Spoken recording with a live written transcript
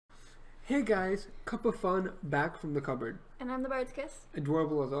Hey guys, cup of fun back from the cupboard. And I'm the Bard's Kiss.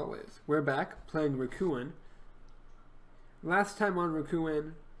 Adorable as always. We're back playing Rakuen. Last time on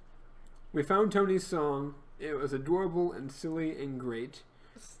Rakuen, we found Tony's song. It was adorable and silly and great.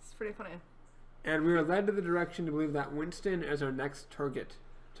 It's pretty funny. And we were led to the direction to believe that Winston is our next target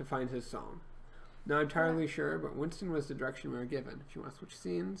to find his song. Not entirely sure, but Winston was the direction we were given. If you want to switch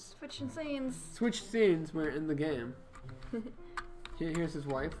scenes. Switching scenes. Switch scenes, we're in the game. Here's his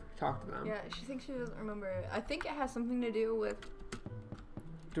wife. Talk to them. Yeah, she thinks she doesn't remember. I think it has something to do with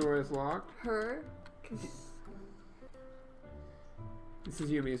Door is locked. her, cause This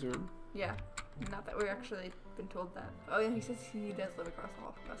is Yumi's room. yeah, not that we're actually been told that. Oh yeah, he says he does live across the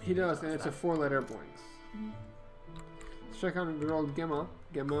hall from us. He does, and it's a 4-letter blanks. Let's check on good old Gemma.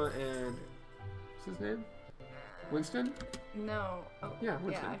 Gemma and what's his name? Winston? No. Oh Yeah,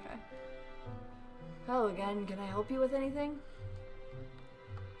 Winston. yeah. Okay. Hello again. Can I help you with anything?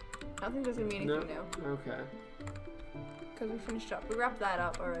 I don't think there's gonna be anything new. Okay. Because we finished up. We wrapped that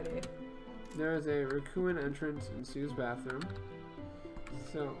up already. There is a Rakuen entrance in Sue's bathroom.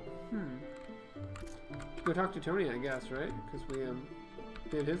 So, go talk to Tony, I guess, right? Because we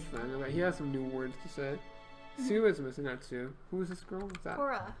did his thing. He has some new words to say. Sue is missing out. Sue. Who is this girl? What's that?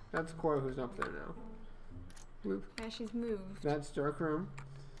 Cora. That's Cora, who's up there now. Bloop. Yeah, she's moved. That's dark room.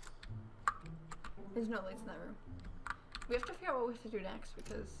 There's no lights in that room. We have to figure out what we have to do next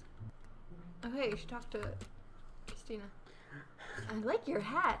because. Oh hey, you should talk to Christina. I like your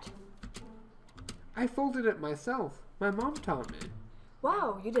hat. I folded it myself. My mom taught me.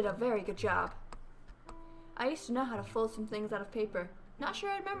 Wow, you did a very good job. I used to know how to fold some things out of paper. Not sure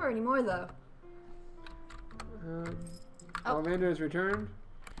I remember anymore though. Ollivander has returned.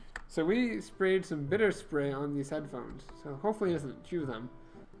 So we sprayed some bitter spray on these headphones. So hopefully he doesn't chew them.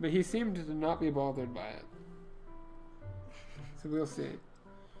 But he seemed to not be bothered by it. So we'll see.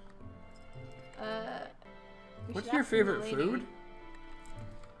 What's your favorite food?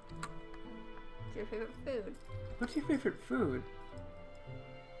 What's your favorite food? What's your favorite food?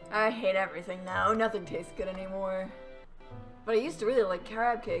 I hate everything now. Nothing tastes good anymore. But I used to really like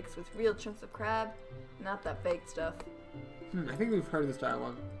crab cakes with real chunks of crab, not that fake stuff. I think we've heard this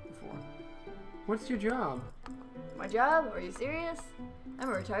dialogue before. What's your job? My job? Are you serious? I'm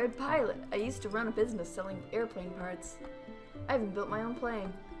a retired pilot. I used to run a business selling airplane parts. I even built my own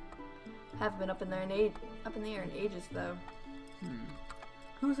plane. Haven't been up in the air in ages though.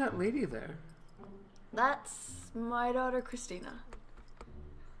 Who's that lady there? That's my daughter Christina.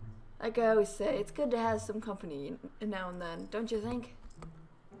 Like I always say, it's good to have some company now and then, don't you think?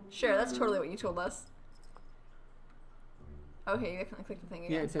 Sure, that's totally what you told us. Okay, you accidentally clicked the thing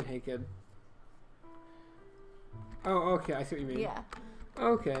again. Yeah, it said hey kid. Oh, okay, I see what you mean. Yeah.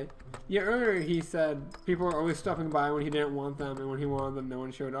 Okay. Yeah, earlier he said people are always stopping by when he didn't want them, and when he wanted them, no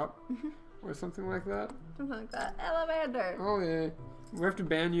one showed up. Or something like that. Something like that. Elevator! Oh, yeah. We have to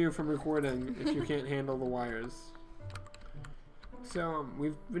ban you from recording if you can't handle the wires. So,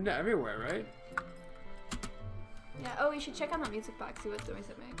 we've been to everywhere, right? Yeah, oh, you should check on that music box, see what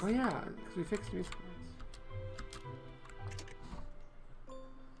noise it makes. Oh, yeah, because we fixed music box.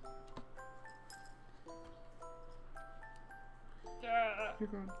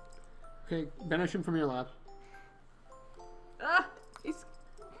 Okay, banish him from your lap. Ah! He's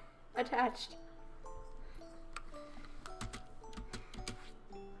attached.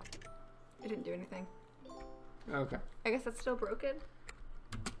 It didn't do anything. Okay. I guess that's still broken.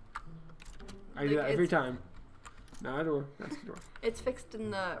 I do that every time. No, I door. That's the door. It's fixed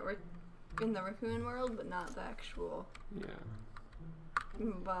in the Rakuen world, but not the actual. Yeah.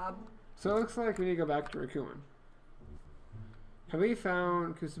 Bob. So it looks like we need to go back to Rakuen. Have we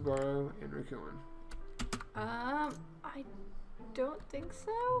found Kusaburo and Rakuen? I don't think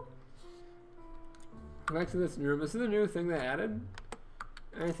so. Go back to this new room. This is a new thing they added.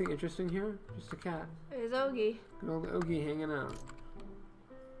 Anything interesting here? Just a cat. There's Ogie. Good old Ogie hanging out.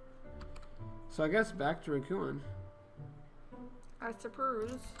 So I guess back to Rakuen. I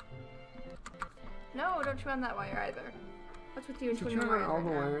suppose. No, don't chew on that wire either. What's with you and chewing on wires? All the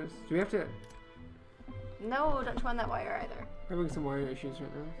wires. Do we have to? No, don't chew on that wire either. We're having some wire issues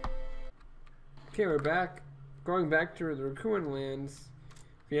right now. Okay, we're back. Going back to the Rakuen lands.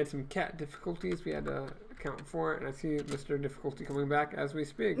 We had some cat difficulties we had to account for, and I see Mr. Difficulty coming back as we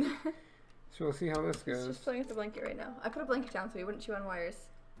speak. So we'll see how this goes. He's just playing with the blanket right now. I put a blanket down so he wouldn't chew on wires.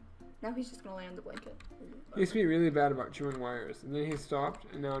 Now he's just gonna lay on the blanket. He used to be really bad about chewing wires, and then he stopped,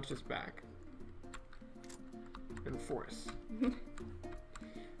 and now it's just back. And force.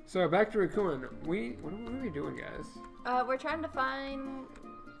 So back to Rakuen. What are we doing, guys? We're trying to find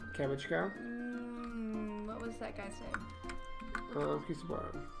Cabbage Cow? what was that guy's name?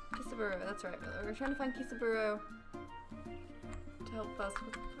 Kusaburo. Kisaburo, that's right. We're trying to find Kisaburo to help us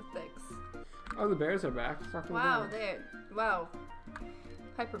with things. Oh, the bears are back. Wow, wow.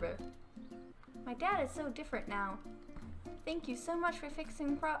 Hyper Bear. My dad is so different now. Thank you so much for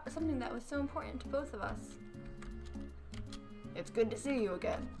fixing something that was so important to both of us. It's good to see you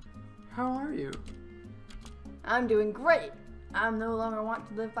again. How are you? I'm doing great. I'm no longer want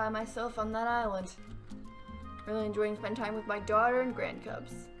to live by myself on that island. Really enjoying spending time with my daughter and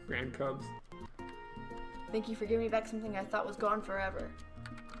grandcubs. Grandcubs. Thank you for giving me back something I thought was gone forever.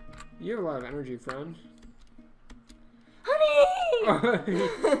 You have a lot of energy, friend.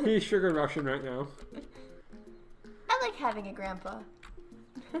 Honey! He's sugar rushing right now. I like having a grandpa.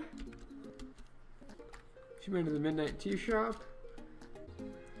 She went to the midnight tea shop.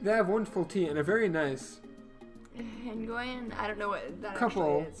 They have wonderful tea and a very nice Nguyen, I don't know what that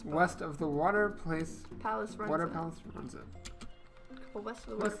couple actually is. west of the Water Palace Palace runs it. Couple west of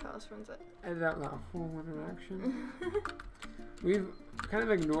the Water Palace runs it. Edit out that whole interaction. We've kind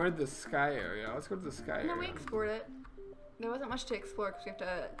of ignored the sky area. Let's go to the sky area. No, we explored it. There wasn't much to explore because we have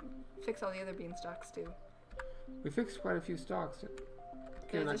to fix all the other beanstalks too. We fixed quite a few stalks.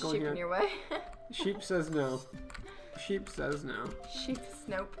 Okay, There's a sheep in your way. Sheep says no. Sheep says no. Sheep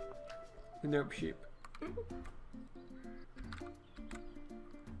nope. The nope sheep.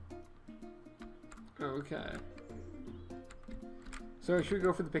 Okay. So should we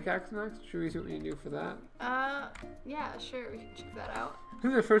go for the pickaxe next? Should we see what we can do for that? Yeah, sure. We can check that out. This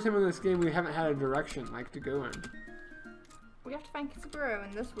is the first time in this game we haven't had a direction like to go in. We have to find Kisaburo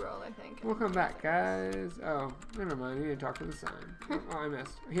in this world, I think. Welcome back, guys. Oh, never mind. We need to talk to the sign. Oh, I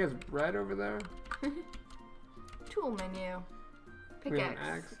missed. He has bread over there. Tool menu.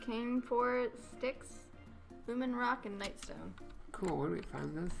 Pickaxe. Cane for sticks. Lumen rock and nightstone. Cool. Where do we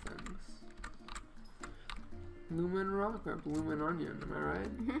find those things? Lumen rock or bloomin' onion? Am I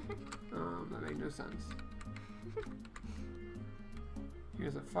right? That made no sense.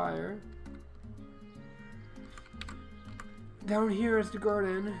 Here's a fire. Down here is the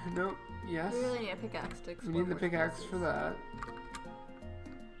garden. Nope. Yes. We really need a pickaxe to explore. We need the pickaxe for that.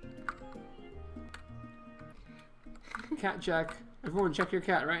 Cat check. Everyone check your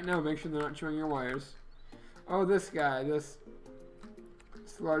cat right now. Make sure they're not chewing your wires. Oh, this guy. This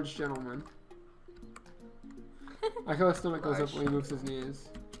large gentleman. I how his stomach goes up when he moves his knees.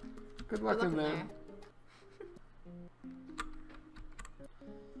 Good luck in there.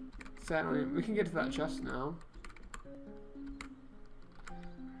 Sadly, we can get to that chest now.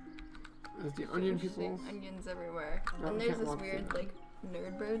 There's the onion people. Onions everywhere. Oh, and there's this weird, like,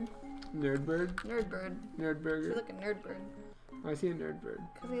 nerd bird. Nerd bird? Nerd bird. Nerd burger. He's like a nerd bird. Why is he a nerd bird?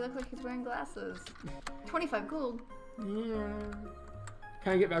 Because he looks like he's wearing glasses. 25 gold. Yeah.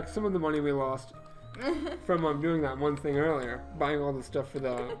 Can I get back some of the money we lost from doing that one thing earlier? Buying all the stuff for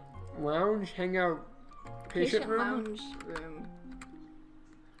the lounge, hangout, patient room? Lounge room.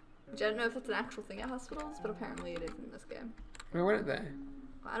 Which I don't know if it's an actual thing at hospitals, but apparently it is in this game. Where went they?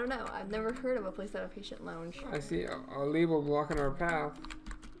 I don't know. I've never heard of a place that had a patient lounge. I see a label blocking our path.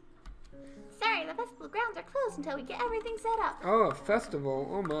 Sorry, the festival grounds are closed until we get everything set up. Oh, a festival.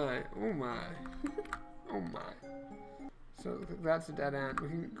 Oh my. Oh my. Oh my. So that's a dead end. We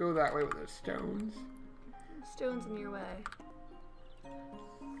can go that way with the stones. Stones in your way.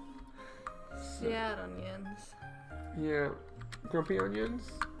 Sad onions. Yeah. Grumpy onions?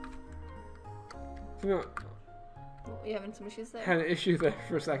 No. You having some issues there? Had an issue there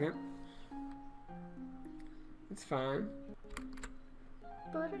for a second. It's fine.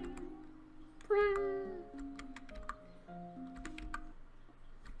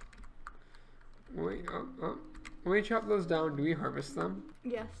 Wait, when we chop those down, do we harvest them?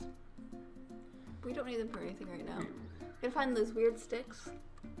 Yes. We don't need them for anything right now. We gotta find those weird sticks.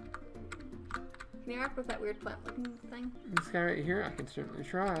 Can you interact with that weird plant looking thing? This guy right here, I can certainly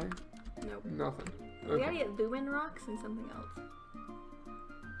try. Nope. Nothing. We gotta get lumen rocks and something else.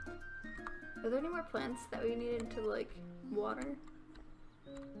 Are there any more plants that we needed to, like, water?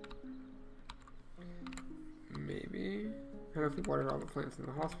 Maybe. I don't know if we watered all the plants in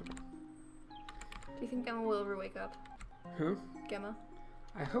the hospital. Do you think Gemma will ever wake up? Who? Gemma.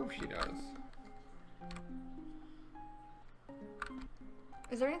 I hope she does.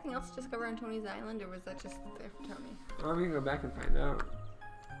 Is there anything else to discover on Tony's Island, or was that just there for Tony? I'm gonna go back and find out.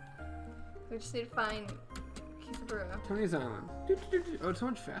 We just need to find Kisaburo. Tony's Island. Oh, it's so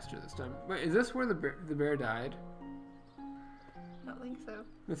much faster this time. Wait, is this where the bear died? I don't think so.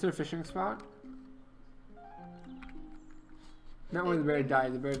 That's their fishing spot? Not where the bear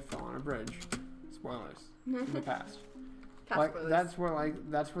died, the bear fell on a bridge. Spoilers. In the past. Like, Spoilers.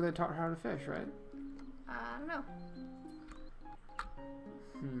 that's where they taught her how to fish, right? I don't know.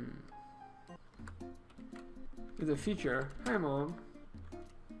 With a feature. Hi, Mom.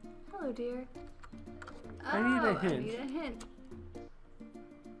 Hello, dear. I need a hint. I need a hint.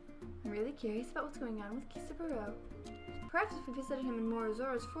 I'm really curious about what's going on with Kisaburo. Perhaps if we visited him in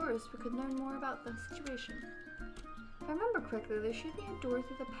Morizora's forest, we could learn more about the situation. If I remember correctly, there should be a door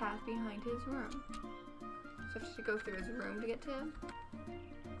through the path behind his room. So I have to go through his room to get to him?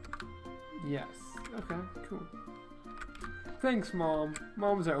 Yes. Okay, cool. Thanks, Mom.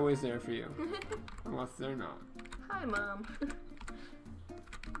 Moms are always there for you. Unless they're not. Hi, Mom.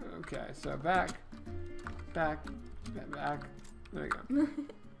 Okay, so back. There we go.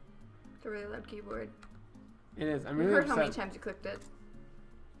 It's a really loud keyboard. It is. I'm You really heard upset. how many times you clicked it.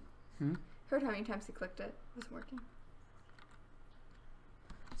 Hmm? Heard how many times you clicked it. It wasn't working.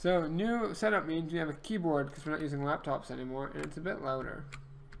 So new setup means we have a keyboard because we're not using laptops anymore, and it's a bit louder.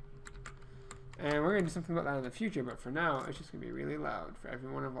 And we're going to do something about that in the future, but for now, it's just going to be really loud for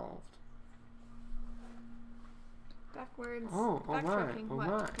everyone involved. Backwards. Oh my, Backtracking. oh What?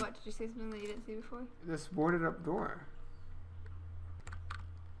 my. What? Did you say something that you didn't see before? This boarded up door.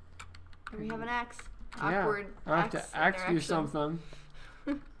 We have an axe. Yeah, Awkward I have to ask you interaction. something.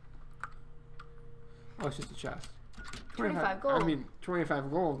 Oh, it's just a chest. 25 gold. I mean,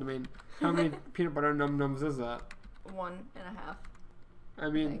 25 gold. I mean, how many peanut butter num-nums is that? 1.5. I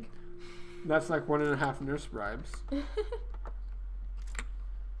mean, think. that's like 1.5 nurse bribes.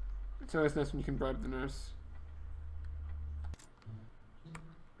 It's always nice when you can bribe the nurse.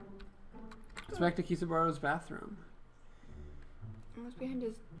 It's back to Kisaburo's bathroom. What's behind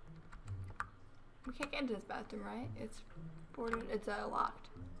his... We can't get into his bathroom, right? It's boarded. It's locked.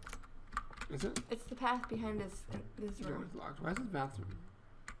 Is it? It's the path behind his The room. door's locked. Why is his bathroom?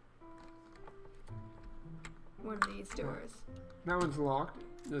 One of these doors. That one's locked.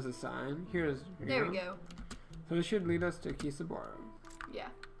 There's a sign. Here There we go. So this should lead us to Kisaburo. Yeah.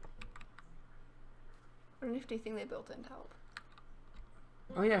 What a nifty thing they built in to help.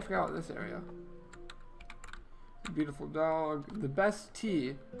 Oh yeah, I forgot about this area. Beautiful dog. The best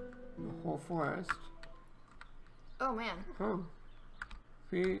tea in the whole forest. Oh man. Oh.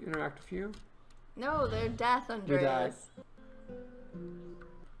 Can we interact with you? No, they're death, die. Andreas.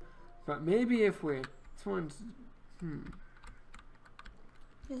 But maybe if we... This one's...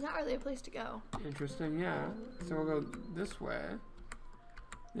 There's not really a place to go. Interesting, yeah. So we'll go this way.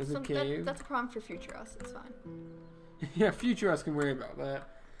 There's a cave. That's a problem for future us. It's fine. Yeah, future us can worry about that.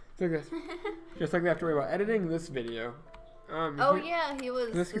 So just like we have to worry about editing this video. Oh yeah, he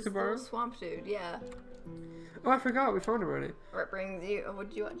was this this Kisaburo? little swamp dude. Yeah. Oh, I forgot. We found him already. What brings you? Oh,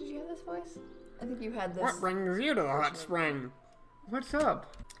 did you have this voice? I think you had this. What brings you to the hot spring? What's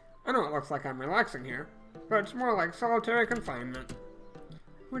up? I know it looks like I'm relaxing here, but it's more like solitary confinement.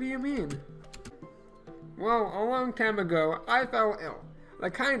 What do you mean? Well, a long time ago, I fell ill.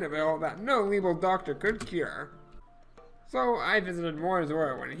 The kind of ill that no legal doctor could cure. So I visited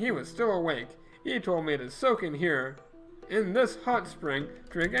Morizora when he was still awake. He told me to soak in here, in this hot spring,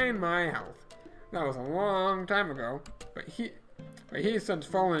 to regain my health. That was a long time ago, but he's since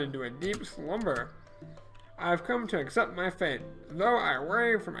fallen into a deep slumber. I've come to accept my fate, though I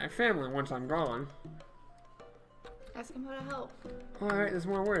worry for my family once I'm gone. Ask him how to help. Alright, there's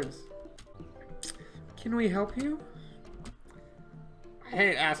more words. Can we help you? I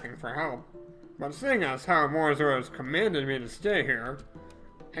hate asking for help, but seeing as how Morizora's commanded me to stay here,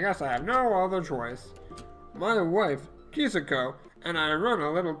 I guess I have no other choice. My wife, Kisako, and I run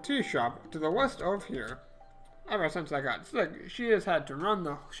a little tea shop to the west of here. Ever since I got sick, she has had to run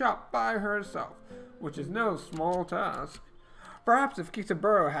the shop by herself, which is no small task. Perhaps if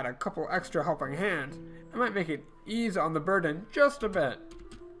Kisaburo had a couple extra helping hands, it might make it ease on the burden just a bit.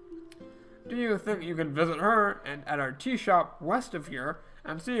 Do you think you can visit her and at our tea shop west of here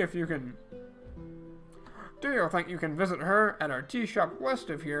and see if you can... Do you think you can visit her at our tea shop west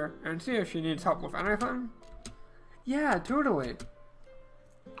of here and see if she needs help with anything? Yeah, totally.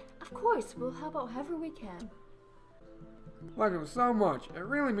 Of course, we'll help out however we can. Like it so much. It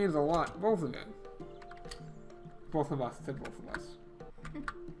really means a lot, both of you. Both of us. I said both of us.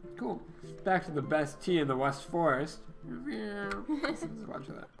 Cool. Back to the best tea in the West Forest. There's a bunch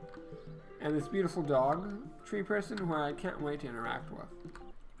of that. And this beautiful dog, tree person, who I can't wait to interact with.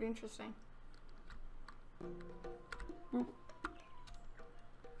 Be interesting. Boop.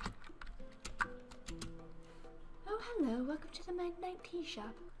 Oh, hello. Welcome to the Midnight Tea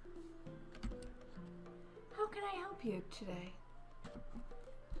Shop. How can I help you today?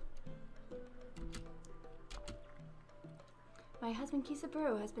 My husband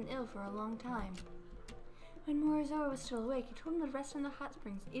Kisaburo has been ill for a long time. When Morizora was still awake, he told him to rest in the hot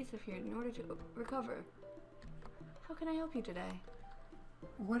springs east of here in order to recover. How can I help you today?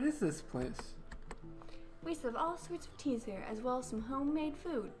 What is this place? We serve all sorts of teas here, as well as some homemade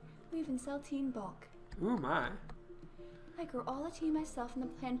food. We even sell tea in bulk. Ooh, my. I grow all the tea myself in the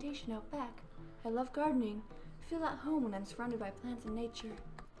plantation out back. I love gardening. I feel at home when I'm surrounded by plants and nature.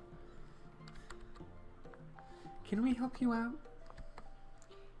 Can we help you out?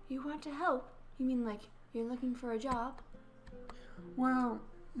 You want to help? You mean like you're looking for a job? Well,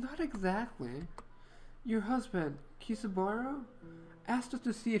 not exactly. Your husband, Kisaburo, asked us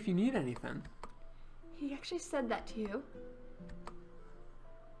to see if you need anything. He actually said that to you?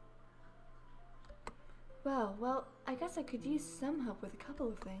 Well, I guess I could use some help with a couple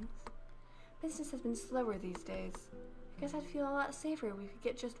of things. Business has been slower these days. I guess I'd feel a lot safer if we could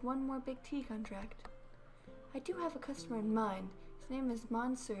get just one more big tea contract. I do have a customer in mind. His name is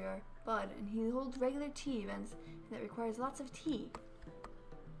Monsieur Bud, and he holds regular tea events that requires lots of tea.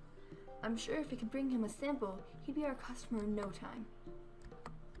 I'm sure if we could bring him a sample, he'd be our customer in no time.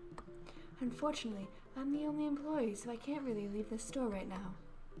 Unfortunately, I'm the only employee, so I can't really leave the store right now.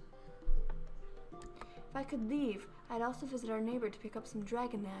 If I could leave, I'd also visit our neighbor to pick up some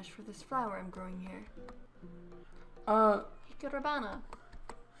dragon ash for this flower I'm growing here. Hikabarana.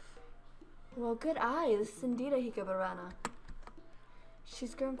 Well, good eye, this is indeed a Hikabarana.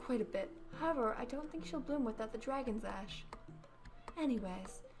 She's grown quite a bit. However, I don't think she'll bloom without the dragon's ash.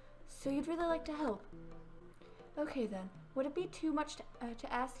 Anyways, so you'd really like to help? Okay then, would it be too much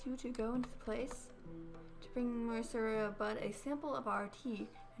to ask you to go into the place? To bring Mercer Bud a sample of our tea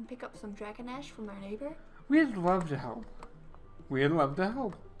and pick up some dragon ash from our neighbor? We'd love to help. We'd love to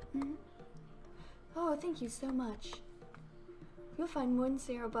help. Mm-hmm. Oh, thank you so much. You'll find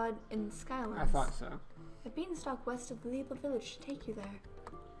Monsieur Bud in the Skylands. I thought so. A beanstalk west of the Liebel village should take you there.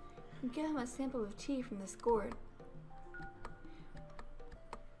 And give him a sample of tea from this gourd.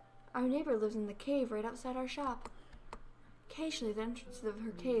 Our neighbor lives in the cave right outside our shop. Occasionally, the entrance of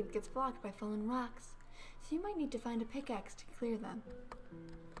her cave gets blocked by fallen rocks, so you might need to find a pickaxe to clear them.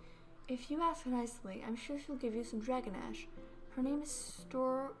 If you ask her nicely, I'm sure she'll give you some dragon ash. Her name is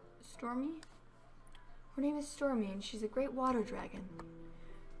Stormy? Her name is Stormy, and she's a great water dragon.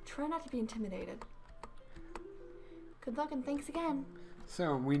 Try not to be intimidated. Good luck and thanks again.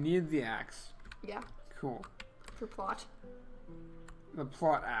 So, we need the axe. Yeah. Cool. For plot. The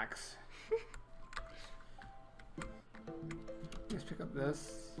plot axe. Let's pick up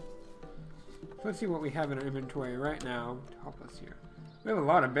this. Let's see what we have in our inventory right now to help us here. We have a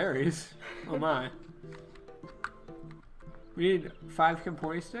lot of berries. Oh my. We need 5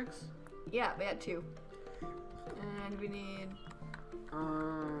 Kempori sticks? Yeah, we had 2. And we need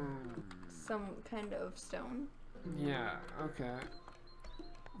some kind of stone. Yeah, okay.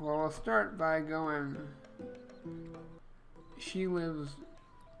 Well, we'll start by going... She lives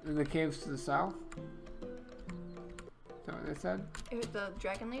in the caves to the south. Is that what they said? It was the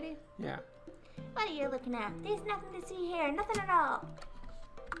dragon lady? Yeah. What are you looking at? There's nothing to see here. Nothing at all.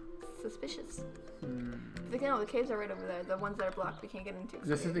 Suspicious. The caves are right over there. The ones that are blocked we can't get into.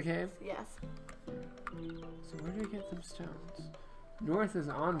 This is the cave? Yes. So where do we get them stones? North is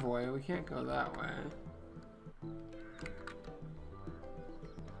Envoy. We can't go that way.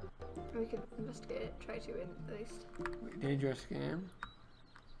 We could investigate it. Try to, at least. Dangerous game.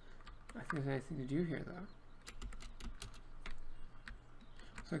 I think there's anything to do here, though.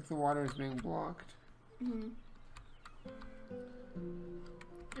 Looks like the water is being blocked. Mm-hmm.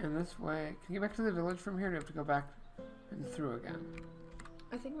 And this way... Can you get back to the village from here? Or do we have to go back and through again?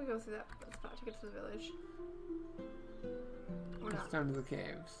 I think we go through that spot to get to the village. Or It's not. down to the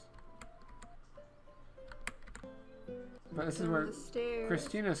caves. But this is where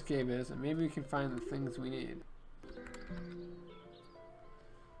Christina's cave is, and maybe we can find the things we need.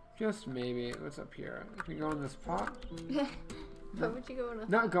 Just maybe. What's up here? Can we go in this pot? Why would you go in a...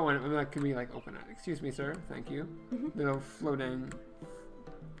 Not go in it, but can we like open it? Excuse me, sir. Thank you. Little floating...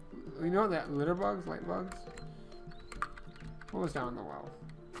 You know that litter bugs? Light bugs? What was down in the well?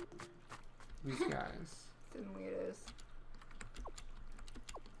 These guys. Some weirdos.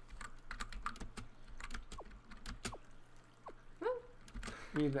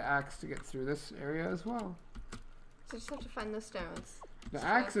 We need the axe to get through this area as well. So just have to find the stones. The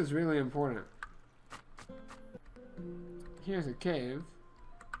axe is really important. Here's a cave.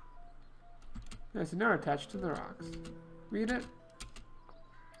 There's a note attached to the rocks. Read it.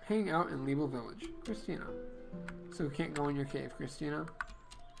 Hang out in Liebel Village. Christina. So we can't go in your cave, Christina?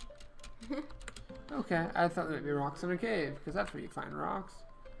 Okay, I thought there'd be rocks in a cave, because that's where you find rocks.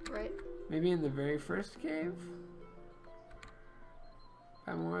 Right. Maybe in the very first cave?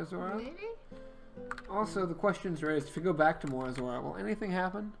 By Morazora? Maybe? Also, the question's raised, if we go back to Morazora, will anything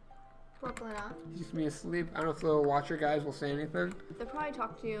happen? Probably not. He's gonna be asleep. I don't know if the little watcher guys will say anything. They'll probably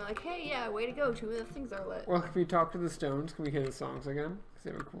talk to you like, hey, yeah, way to go, 2 of the things are lit. Well, can we talk to the stones? Can we hear the songs again? Because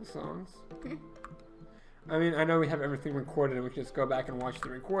they have cool songs. I mean, I know we have everything recorded and we can just go back and watch the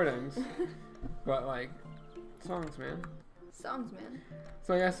recordings. But, like, songs, man. Songs, man.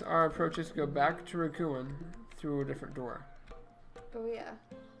 So I guess our approach is to go back to Rakuen through a different door. Oh, yeah.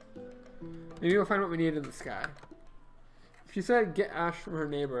 Maybe we'll find what we need in the sky. She said get ash from her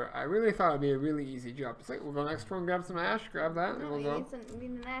neighbor. I really thought it'd be a really easy job. It's like, we'll go next door and grab some ash, grab that, and No, we'll you go.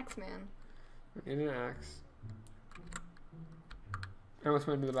 need an axe, man. We need an axe. I almost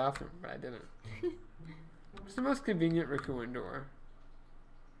went to the bathroom, but I didn't. What's the most convenient Rakuen door?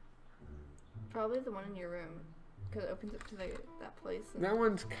 Probably the one in your room. Because it opens up to that place. And That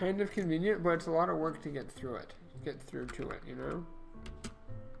one's kind of convenient, but it's a lot of work to get through it. Get through to it, you know?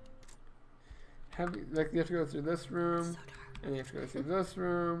 You have to go through this room. It's so dark. And you have to go through this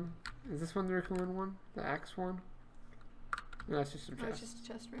room. Is this one the Rakuen one? The axe one? No, that's just some Oh, it's chest. just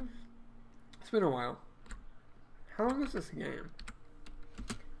a chest room. It's been a while. How long is this game?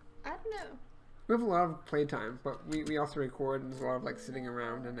 I don't know. We have a lot of playtime, but we also record and there's a lot of like sitting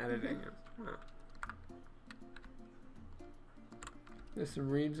around and editing. There's some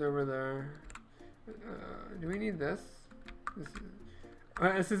reeds over there. Do we need this?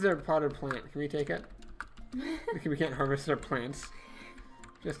 This is our potted plant. Can we take it? We can't harvest our plants.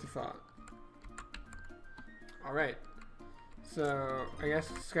 Just a thought. Alright. So, I guess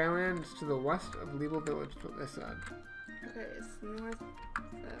Skyland is to the west of Level Village, is what they said. Okay, it's north,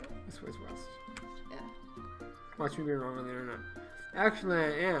 so... This way's west. Yeah. Watch me be wrong on the internet. Actually,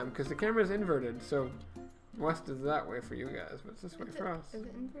 I am, because the camera's inverted, so west is that way for you guys, but it's this way for us. Is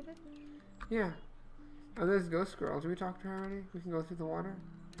it inverted? Yeah. Oh, there's Ghost Girl. Did we talk to her already? We can go through the water?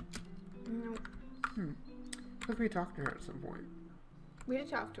 No. Look, we talked to her at some point. We did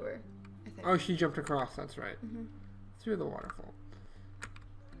talk to her, I think. Oh, she jumped across, that's right. Mm-hmm. Through the waterfall.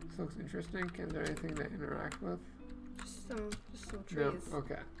 This looks interesting. Is there anything to interact with? Just some trees. No?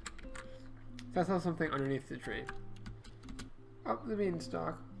 Okay. That's also something underneath the tree. Up the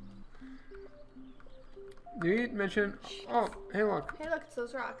beanstalk. Did you mention... Oh, hey look. Hey, look, it's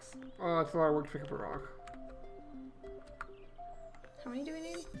those rocks. Oh, that's a lot of work to pick up a rock. How many do we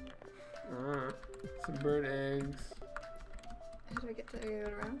need? Some bird eggs. How do we get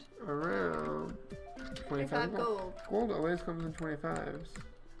it around? Around 25 gold. Gold always comes in 25s.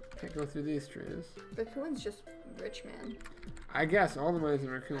 Can't go through these trees. Rakuen's just rich, man. I guess all the money's in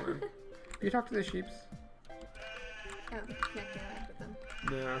Rakuen. Can you talk to the sheeps? I don't think you can interact with them.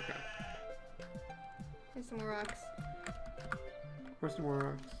 No, okay. Here's some more rocks. Where's some more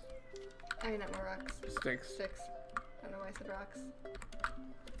rocks? I mean, not more rocks. Sticks. Sticks. I don't know why I said rocks.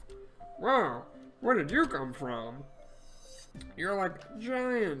 Wow, where did you come from? You're like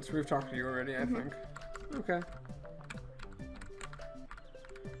giants. We've talked to you already, I think. Okay.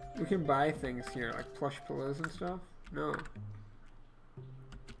 We can buy things here, like plush pillows and stuff. No.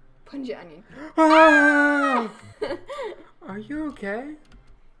 Punja onion. Ah! Are you okay?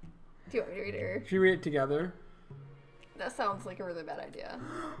 Do you want me to read it? Or? Should we read it together? That sounds like a really bad idea.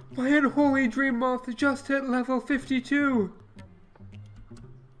 My unholy dream moth just hit level 52.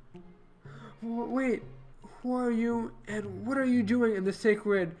 Wait, who are you and what are you doing in the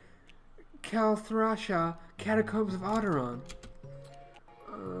sacred Kalthrasha catacombs of Adoran?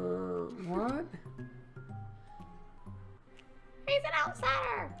 What? He's an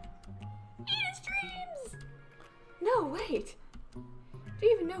outsider! Eat his dreams! No, wait. Do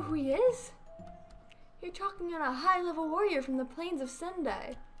you even know who he is? You're talking on a high-level warrior from the plains of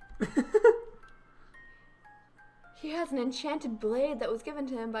Sendai. He has an enchanted blade that was given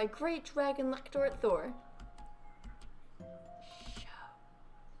to him by great dragon Lector Thor. Show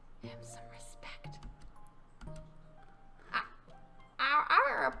him some respect.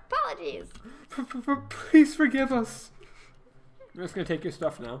 Our apologies. Please forgive us. I'm just gonna take your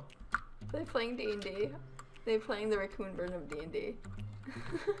stuff now. They're playing D&D. They're playing the Rakuen version of D&D.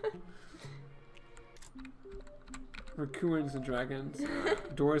 Rakuens and dragons.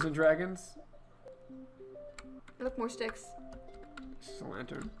 Doors and dragons. Look, more sticks. Just a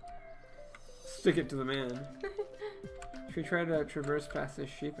lantern. Stick it to the man. If you try to traverse past this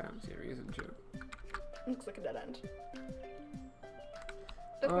sheep, I don't see a reason to. Looks like a dead end.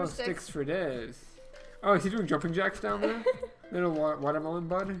 Look, Oh, more sticks for days. Oh, is he doing jumping jacks down there? Little watermelon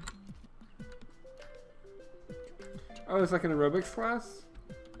bud? Oh, it's like an aerobics class?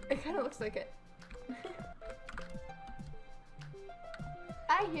 It kind of looks like it.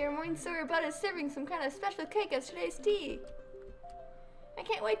 I hear Moinsur Bud is serving some kind of special cake as today's tea. I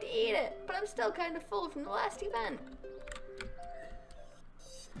can't wait to eat it, but I'm still kind of full from the last event.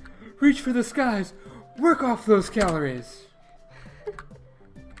 Reach for the skies. Work off those calories.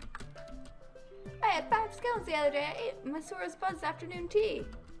 I had 5 scones the other day. I ate my sorest buds afternoon tea.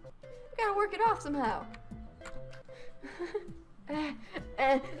 I gotta work it off somehow.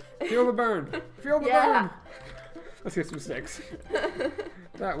 Feel the burn. Feel the burn. Let's get some sticks.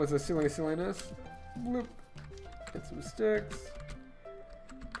 That was a silliness. Bloop. Get some sticks.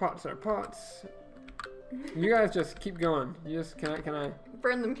 Pots are pots. You guys just keep going. You just can I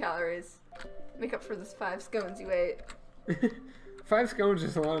burn them calories. Make up for this 5 scones you ate. 5 scones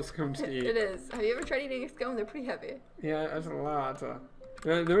is a lot of scones to eat. It is. Have you ever tried eating a scone? They're pretty heavy. Yeah, that's a lot.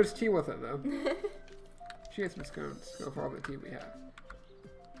 There's tea with it though. She gets some scones. Go for all the tea we have.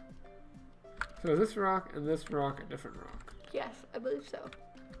 So is this rock and this rock a different rock? Yes, I believe so.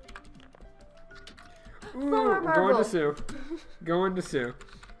 Ooh, going to Sue. Going to Sue.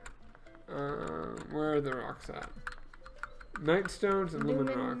 Where are the rocks at? Night stones and lumen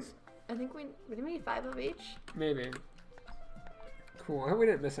rocks. I think we need 5 of each. Maybe. Cool. I hope we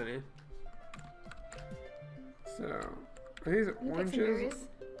didn't miss any. So, are these oranges?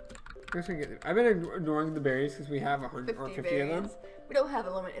 I've been ignoring the berries because we have 100 or 50 of them. We don't have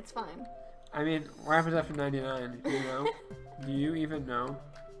a limit. It's fine. I mean, what happens after 99? Do you know? Do you even know?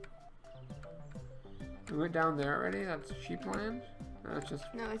 We went down there already? That's sheep land? No, it's just...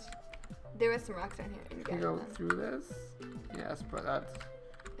 No, it's... There was some rocks down here. Can we go through this? Yes, but that's...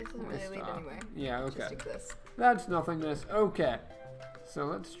 This doesn't really lead anywhere. Yeah, okay. Just exists. That's nothingness. Okay. So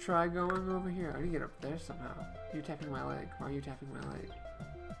let's try going over here. I need to get up there somehow. You're tapping my leg. Why are you tapping my leg?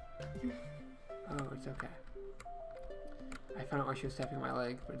 Oh, it's okay. I found out why she was tapping my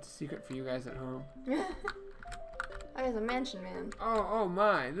leg, but it's a secret for you guys at home. I was a mansion man. Oh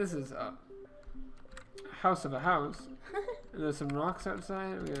my. This is a house of a house. And there's some rocks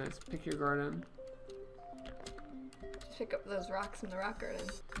outside. We're gonna pick your garden. Just pick up those rocks in the rock garden.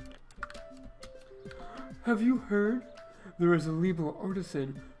 Have you heard? There is a Libel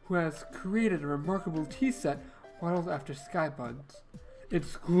artisan who has created a remarkable tea set modeled after skybuds.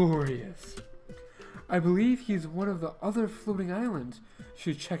 It's glorious. I believe he's one of the other floating islands.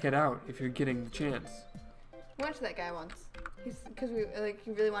 Should check it out if you're getting the chance. We went to that guy once. Because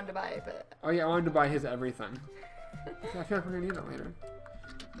he really wanted to buy it, but... Oh yeah, I wanted to buy his everything. I feel like we're gonna need it later.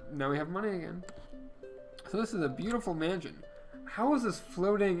 Now we have money again. So this is a beautiful mansion. How is this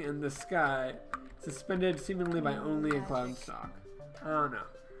floating in the sky, suspended seemingly by only a cloud stalk? I don't know.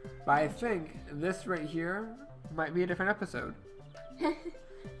 But I think this right here might be a different episode.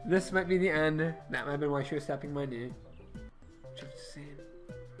 This might be the end. That might have been why she was tapping my knee. Just saying.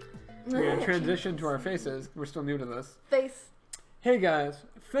 We're gonna transition to our faces. We're still new to this. Face. Hey guys,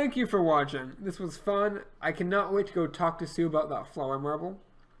 thank you for watching. This was fun. I cannot wait to go talk to Sue about that flower marble.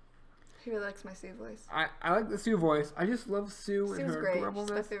 He really likes my Sue voice. I like the Sue voice. I just love Sue and her adorableness.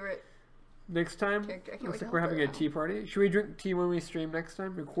 She's my favorite. Next time, looks like we're having a tea party. Should we drink tea when we stream next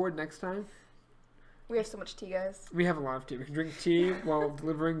time? Record next time? We have so much tea, guys. We have a lot of tea. We can drink tea while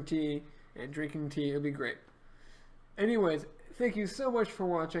delivering tea and drinking tea. It'll be great. Anyways, thank you so much for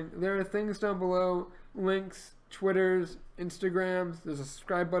watching. There are things down below, links, Twitters, Instagrams. There's a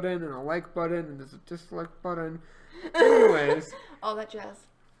subscribe button and a like button and there's a dislike button. Anyways. All that jazz.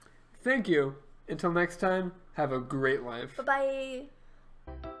 Thank you. Until next time, have a great life. Bye-bye.